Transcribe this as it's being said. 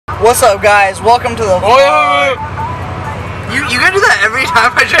What's up, guys? Welcome to the vlog. You gonna do that every time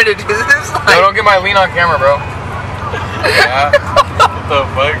I try to do this? Like... No, don't get my lean on camera, bro. Yeah. What the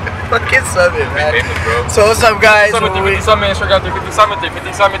fuck? Fucking summit, man. Famous, bro. So what's up, guys? Summit, 50 summit, straight out 50 summit, 50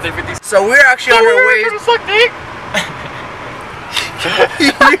 summit, 50. So we're actually on our way. Suck dick.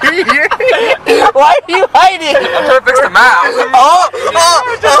 Why are you hiding? I'm trying to fix the map.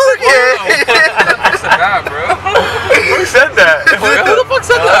 Okay. Fix the map, bro. Who said that? Who the fuck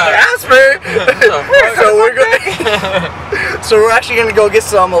said that? Asper. So we're actually gonna go get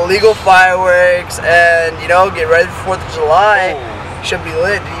some illegal fireworks and get ready for 4th of July. Ooh. Should be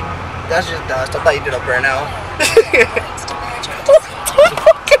lit, dude. That's just dust. I thought you did up right now.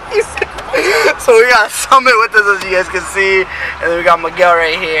 So we got Summit with us, as you guys can see, and then we got Miguel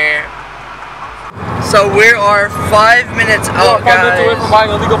right here. So we are 5 minutes out, guys. 5 minutes away from buying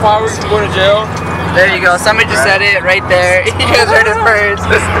illegal fireworks and going to jail. There you go. Summit just said it right there. You guys heard it first.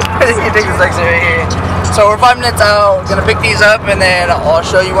 He takes his section right here. So we're 5 minutes out. Gonna pick these up, and then I'll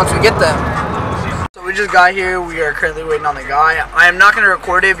show you once we get them. So we just got here. We are currently waiting on the guy. I am not gonna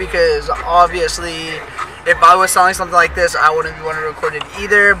record it because obviously, if I was selling something like this, I wouldn't be wanting to record it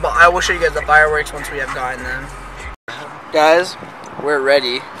either, but I will show you guys the fireworks once we have gotten them. Guys, we're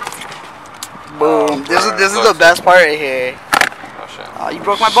ready. Boom. This is the best part right here. Oh shit. Oh, you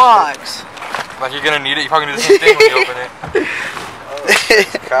broke my box. Like you're gonna need it, you're probably gonna do the same thing when you open it.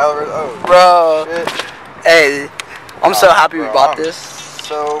 Excalibur, oh. Bro. Shit. Hey, I'm so happy we bought this.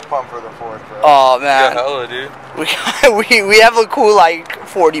 So pumped for the 4th, bro. Oh man. Yeah, hella, dude. We have a cool like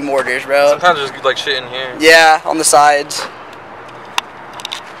 40 mortars, bro. Sometimes there's like shit in here. Yeah, on the sides.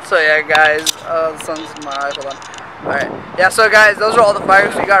 So yeah, guys, the sun's in my eyes. Hold on. All right. Yeah. So guys, those are all the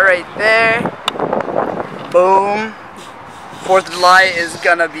fireworks we got right there. Boom. 4th of July is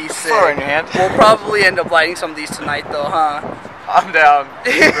gonna be sick. Throw it in your hand. We'll probably end up lighting some of these tonight, though, huh? I'm down.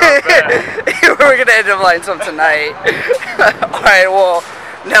 We're gonna end up lighting some tonight. All right. Well.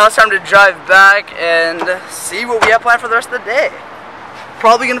 Now it's time to drive back and see what we have planned for the rest of the day.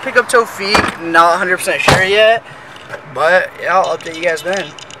 Probably gonna pick up Tofik, not 100% sure yet, but yeah, I'll update you guys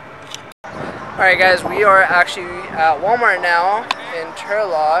then. Alright guys, we are actually at Walmart now in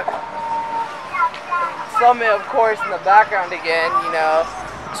Turlock. Summit, of course, in the background again,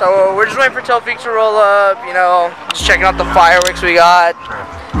 So we're just waiting for Tofik to roll up, just checking out the fireworks we got.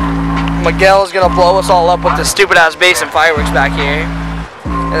 Miguel's gonna blow us all up with the stupid ass bass and fireworks back here.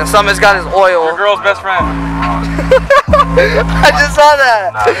 And then Summit's got his oil. Your girl's best friend. I just saw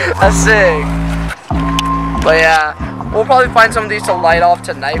that. That's sick. But yeah, we'll probably find some of these to light off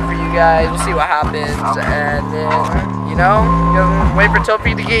tonight for you guys. We'll see what happens. And then, wait for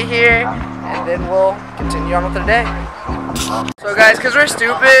Topi to get here. And then we'll continue on with the day. So guys, because we're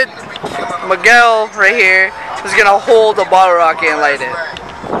stupid, Miguel right here is going to hold the bottle rocket and light it.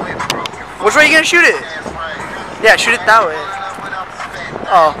 Which way are you going to shoot it? Yeah, shoot it that way.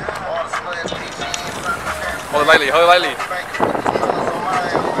 Oh. Hold it lightly, hold it lightly.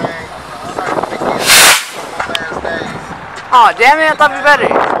 Oh, damn it, I thought it'd be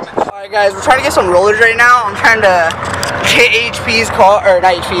better. Alright guys, we're trying to get some rollers right now. I'm trying to get HP's car, or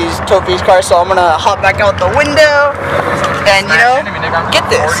not HP's, Topi's car, so I'm gonna hop back out the window and, get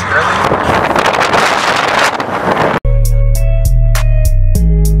this.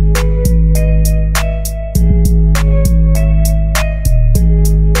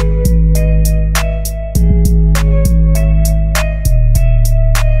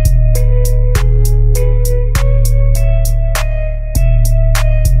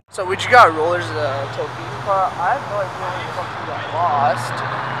 So we just got rollers in the Topi's car. I have no idea when something got lost.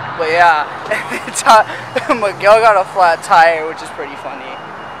 But yeah, Miguel got a flat tire, which is pretty funny.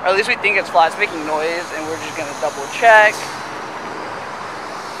 Or at least we think it's flat. It's making noise, and we're just gonna double check.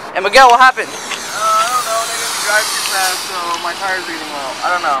 And Miguel, what happened? I don't know. They didn't drive too fast, so my tire's reading low.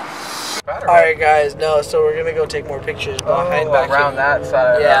 I don't know. Alright guys, no, so we're gonna go take more pictures behind back around here. that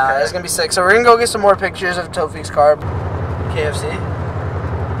side. Yeah, okay. That's gonna be sick. So we're gonna go get some more pictures of Tofik's car. KFC.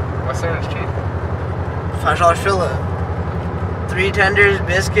 What's there is cheap? $5 fill-up. 3 tenders,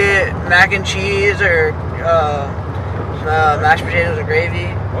 biscuit, mac and cheese, or mashed potatoes and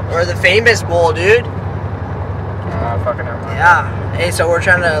gravy. Whoops. Or the famous bowl, dude. Fucking never mind. Yeah. Hey, so we're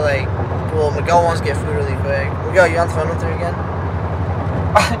trying to well, Miguel wants to get food really quick. Miguel, you on the phone with her again?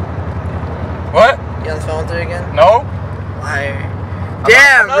 What? You on the phone with her again? No. Liar.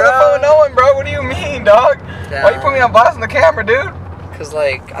 Damn, bro. I'm not on the phone with no one, bro. What do you mean, dog? Damn. Why you put me on blast on the camera, dude? Cause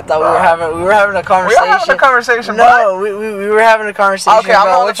I thought we were having a conversation. We are having a conversation, no, we were having a conversation okay, I'm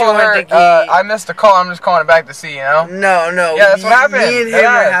about on what the you phone wanted to her. eat. I missed a call. I'm just calling it back to see, No. Yeah, that's what happened. Me and him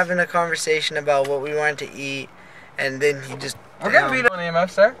were having a conversation about what we wanted to eat, and then he just. We're gonna beat up on EMF,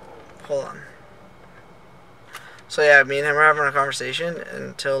 sir. hold on. So yeah, me and him were having a conversation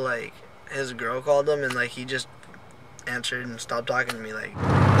until like his girl called him and like he just answered and stopped talking to me. Like,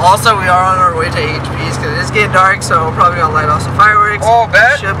 also we are on our way to HP's because it is getting dark, so we're probably gonna light off some fireworks. Oh,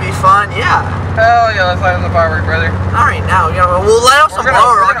 bet. Should be fun. Yeah. Hell yeah, let's light off the fireworks, brother. All right, now we'll light off some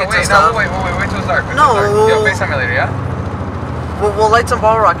bottle rockets and stuff. Wait till it's dark. No. Yo, FaceTime me later, yeah? We'll light some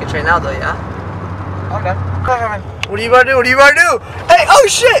bottle rockets right now, though. Yeah. I'm done. Come on, man. What are you about to do? What are you about to do? Hey! Oh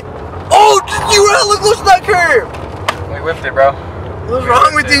shit! Oh, you look close to that curb. We whipped it, bro. What's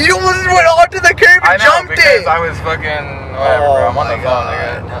wrong with you? You almost went onto the curb and jumped because it. I was fucking whatever, bro. I'm on the phone,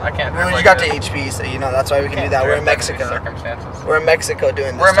 nigga. I can't. Well, you got to HP, so you know that's why we can do that. We're in Mexico. Circumstances. We're in Mexico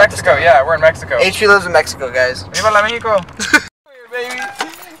doing this. We're in Mexico, yeah. We're in Mexico. HP lives in Mexico, guys. Viva la Mexico. Baby.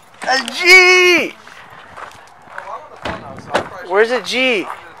 A G. Where's a G?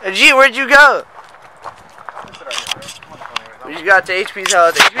 A G, where'd you go? We just got to HP's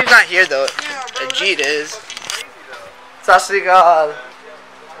house. HP's not here though. A G it is. Sasrigal.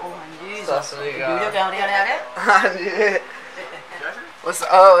 What's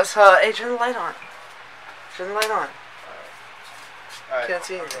hey, turn the light on. Turn the light on. Can't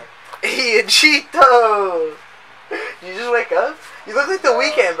see anything. Hey, Cheeto! You just wake up? You look like the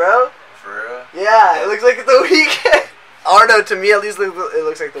weekend, bro. For real? Yeah, it looks like the weekend. Or no, to me at least it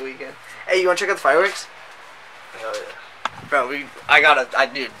looks like the weekend. Hey, you wanna check out the fireworks? Hell yeah. Bro, I got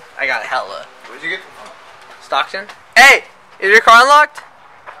hella. Where'd you get them from? Stockton? Hey! Is your car unlocked?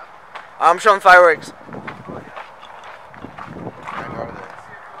 I'm showing fireworks.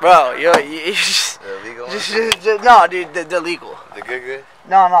 Bro, you just, they're legal? no, dude, they're legal. They're good?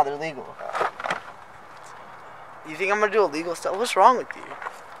 No, they're legal. You think I'm gonna do illegal stuff? What's wrong with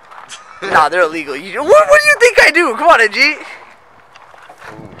you? Nah, they're illegal. What do you think I do? Come on, G.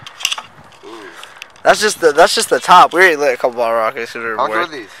 Ooh. That's just the top. We already lit a couple bottle rockets. How much are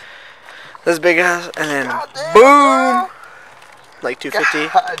these? This big ass, and then damn, boom, bro. like 250.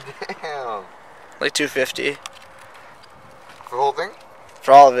 God damn. Like 250. For the whole thing?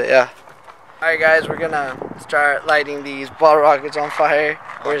 For all of it, yeah. Alright guys, we're gonna start lighting these bottle rockets on fire.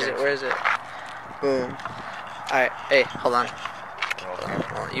 Where is it? Boom. Alright, hey, hold on.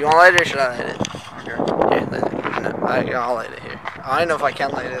 You wanna light it or should I light it? Here, light it. No, I'll light it here. I don't know if I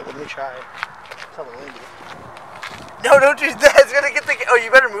can light it. Let me try. Tell the lady. No, don't do that. It's gonna get the. Oh, you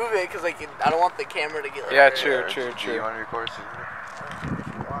better move it, cause like I don't want the camera to get. Like, yeah, true. You want to record?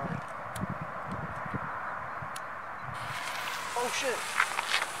 Oh shit.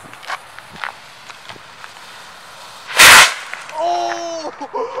 Oh!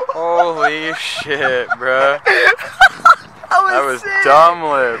 Holy shit, bro. That was sick. dumb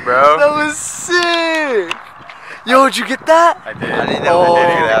lit, bro. That was sick. Yo, did you get that? I did. I didn't know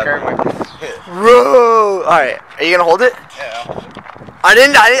that. Bro. Alright, are you gonna hold it? Yeah. I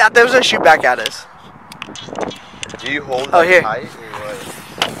thought it was gonna shoot back at us. Do you hold Oh, it here. tight or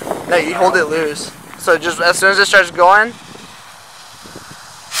what? No, you hold it loose. So just as soon as it starts going,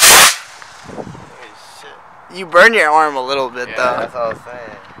 you burn your arm a little bit though. That's all I was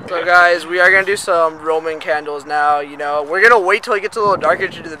saying. So guys, we are gonna do some Roman candles now. You know, we're gonna wait till it gets a little darker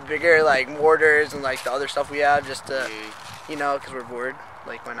to do the bigger like mortars and like the other stuff we have, just to, you know, cause we're bored.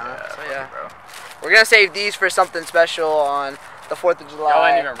 Like why not? Yeah, so yeah, bro. We're gonna save these for something special on the 4th of July. Y'all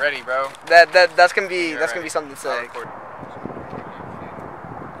ain't even ready, bro. That's gonna be gonna be something sick.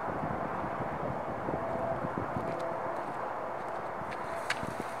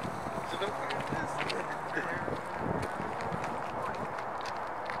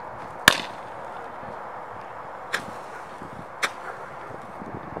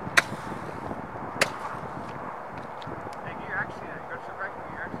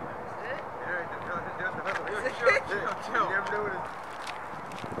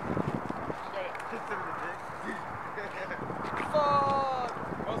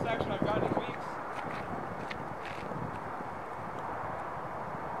 Most action I've gotten in weeks.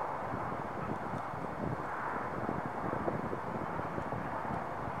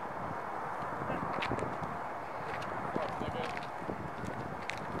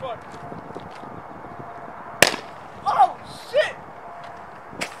 Oh shit!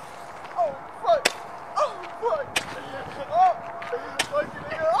 Oh fuck! Oh fuck! Oh! Fucking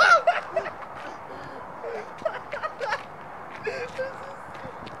nigga! Oh!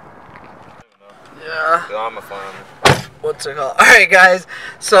 Yeah. I'm a fan. What's it called? Alright guys,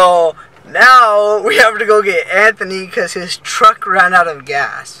 so now we have to go get Anthony because his truck ran out of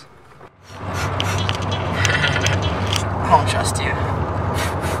gas. I don't trust you.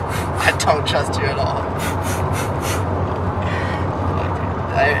 I don't trust you at all.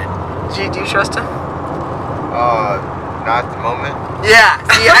 G, do you trust him? Not at the moment. Yeah,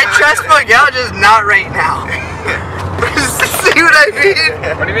 see, I trust Miguel, just not right now. See what I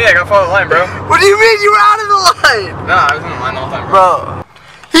mean? What do you mean? I gotta follow the line, bro. What do you mean you were out of the line? No, I was in the line all the time, bro.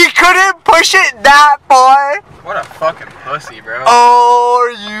 He couldn't push it that far? What a fucking pussy, bro. Oh,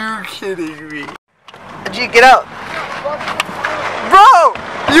 are you kidding me? G, get out. Bro,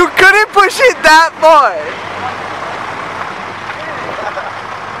 you couldn't push it that far.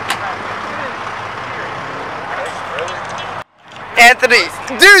 Anthony,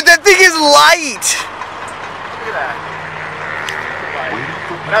 dude, that thing is light. Look at that.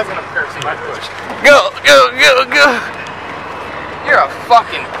 When I was gonna curse, my push. Go, go, go, go. You're a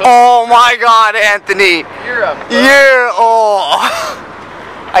fucking pussy. Oh my God, Anthony. You're a pussy.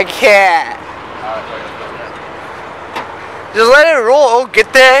 I can't. Just let it roll.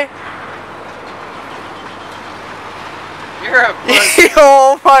 Get there. You're a pussy.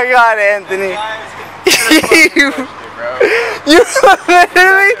 Oh my God, Anthony. You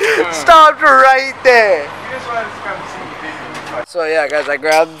literally stopped right there. So yeah, guys, I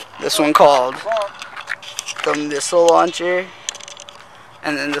grabbed this one called the missile launcher,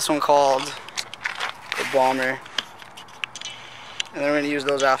 and then this one called the bomber, and then we're gonna use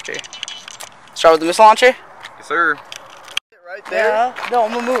those after. Start with the missile launcher. Yes, sir. Right there? Yeah. No,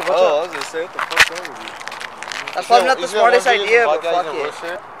 I'm gonna move. Oh, I was gonna say, what the fuck's wrong with you? That's probably not the smartest idea, but fuck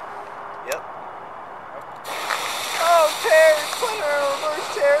it. Yep. Oh, Terry, put her in reverse,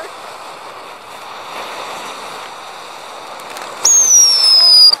 Terry.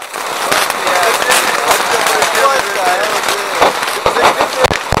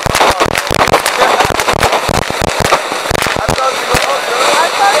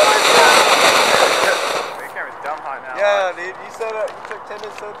 Yeah, dude, you said you took 10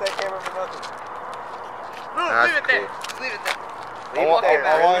 minutes to set that camera for nothing. Leave it there. Just leave it there. Leave it there.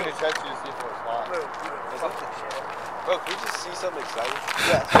 I wanted to test you to see if it was hot. Bro, can we just see something exciting?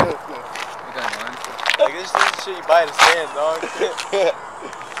 Yeah. You done one? Like, this is shit you buy at a stand, dog.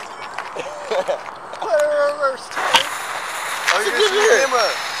 Put her in reverse, Terry. Oh, you're gonna see the camera.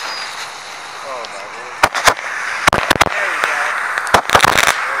 Oh, my God. There you go.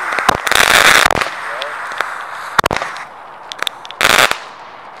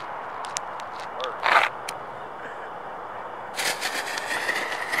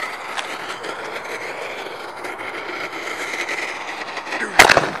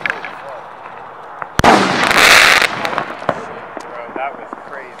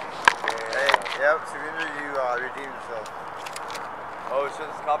 Yep, surrender, you redeemed yourself. Oh, it's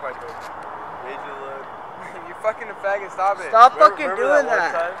just this cop right there. Made you look. You fucking a faggot, stop it. Stop fucking doing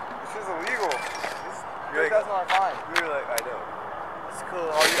that. This is illegal. This that's not fine. We were like, I know. It's cool.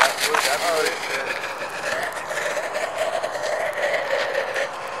 All you got to do is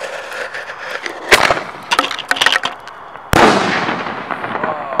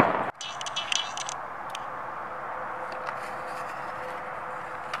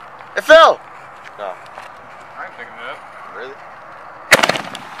It fell! No. I ain't picking it up. Really?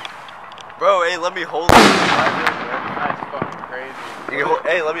 Bro, hey, let me hold it. That's fucking crazy. You can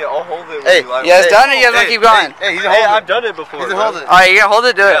hey, I'll hold it. Hey, when you guys done it? You guys want to keep going? Hey, he's holding I've done it before. He's hold it. Alright, you gonna hold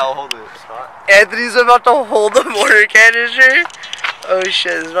it? Do it. Yeah, I'll hold it. Anthony's about to hold the mortar canister. Oh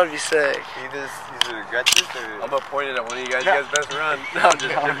shit, this is about to be sick. He regret this or? I'm gonna point it at one of you guys. You guys best run. No, I'm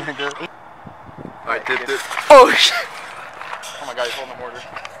just joking. Alright, dip. Oh shit. Oh my God, he's holding the mortar.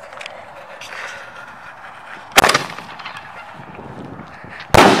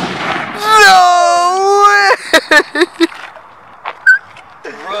 No way!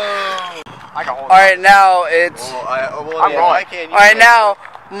 I can hold it. Alright, now it's... I'm rolling. Alright, now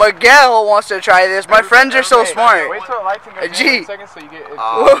Miguel wants to try this. My friends are so smart. Wait till it lights in Gee. seconds so you get it.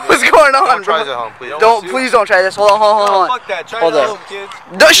 What's going on, Don't try bro? this at home, please. Please don't try this. Hold on. Fuck that. Try Hold it at on. home,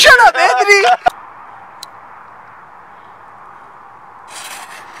 kids. Shut up, Anthony!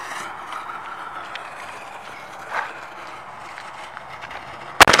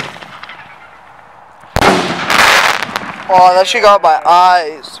 Oh, that shit got my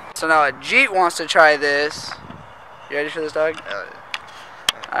eyes. So now a Jeet wants to try this. You ready for this, dog? Hell yeah.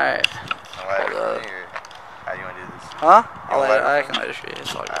 Alright. I'll light it for me, or how do you want to do this? Huh? light I it can light it for you.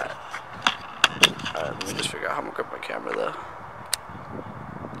 It's all good. Alright, let me just figure out how I'm gonna grab my camera though.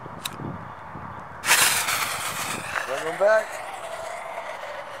 Bring them back.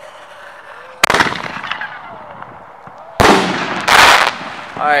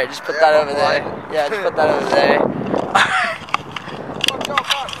 Alright, just put that over there. Yeah, just put that over there.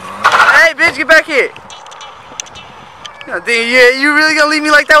 Hey, bitch, get back here. You really gonna leave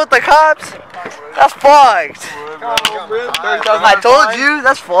me like that with the cops? That's fucked. I told you,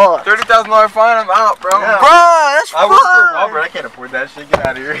 that's fun. $30,000 fine, I'm out, bro. Yeah. Bro, that's I fun. work for Robert. I can't afford that shit. Get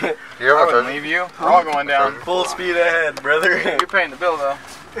out of here. You're I my wouldn't leave you. We're all going down. Full speed ahead, brother. You're paying the bill, though.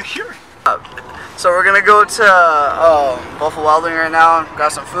 So we're gonna go to Buffalo Wild Wing right now.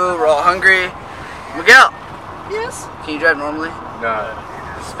 Got some food. We're all hungry. Miguel. Yes. Can you drive normally? Nah.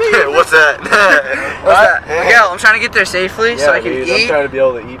 What's that? What's that? Miguel, I'm trying to get there safely so I can dude, eat. I'm trying to be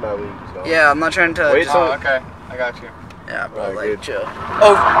able to eat my wings. So. Yeah, I'm not trying to. Wait, Oh, okay. I got you. Yeah, bro, Alright, like good. chill.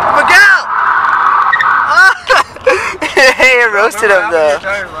 Oh, Miguel! Hey, I roasted him though.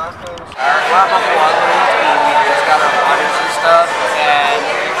 Alright, we're at Buffalo Wild Wings, and we just got our orders and stuff, and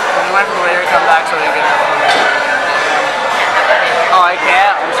we went for later to come back so we can get our food. Oh, I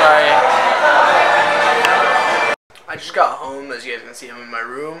can't? I'm sorry. I just got home, as you guys can see, I'm in my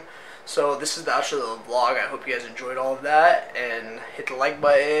room. So this is the outro of the vlog. I hope you guys enjoyed all of that, and hit the like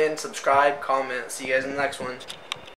button, subscribe, comment. See you guys in the next one.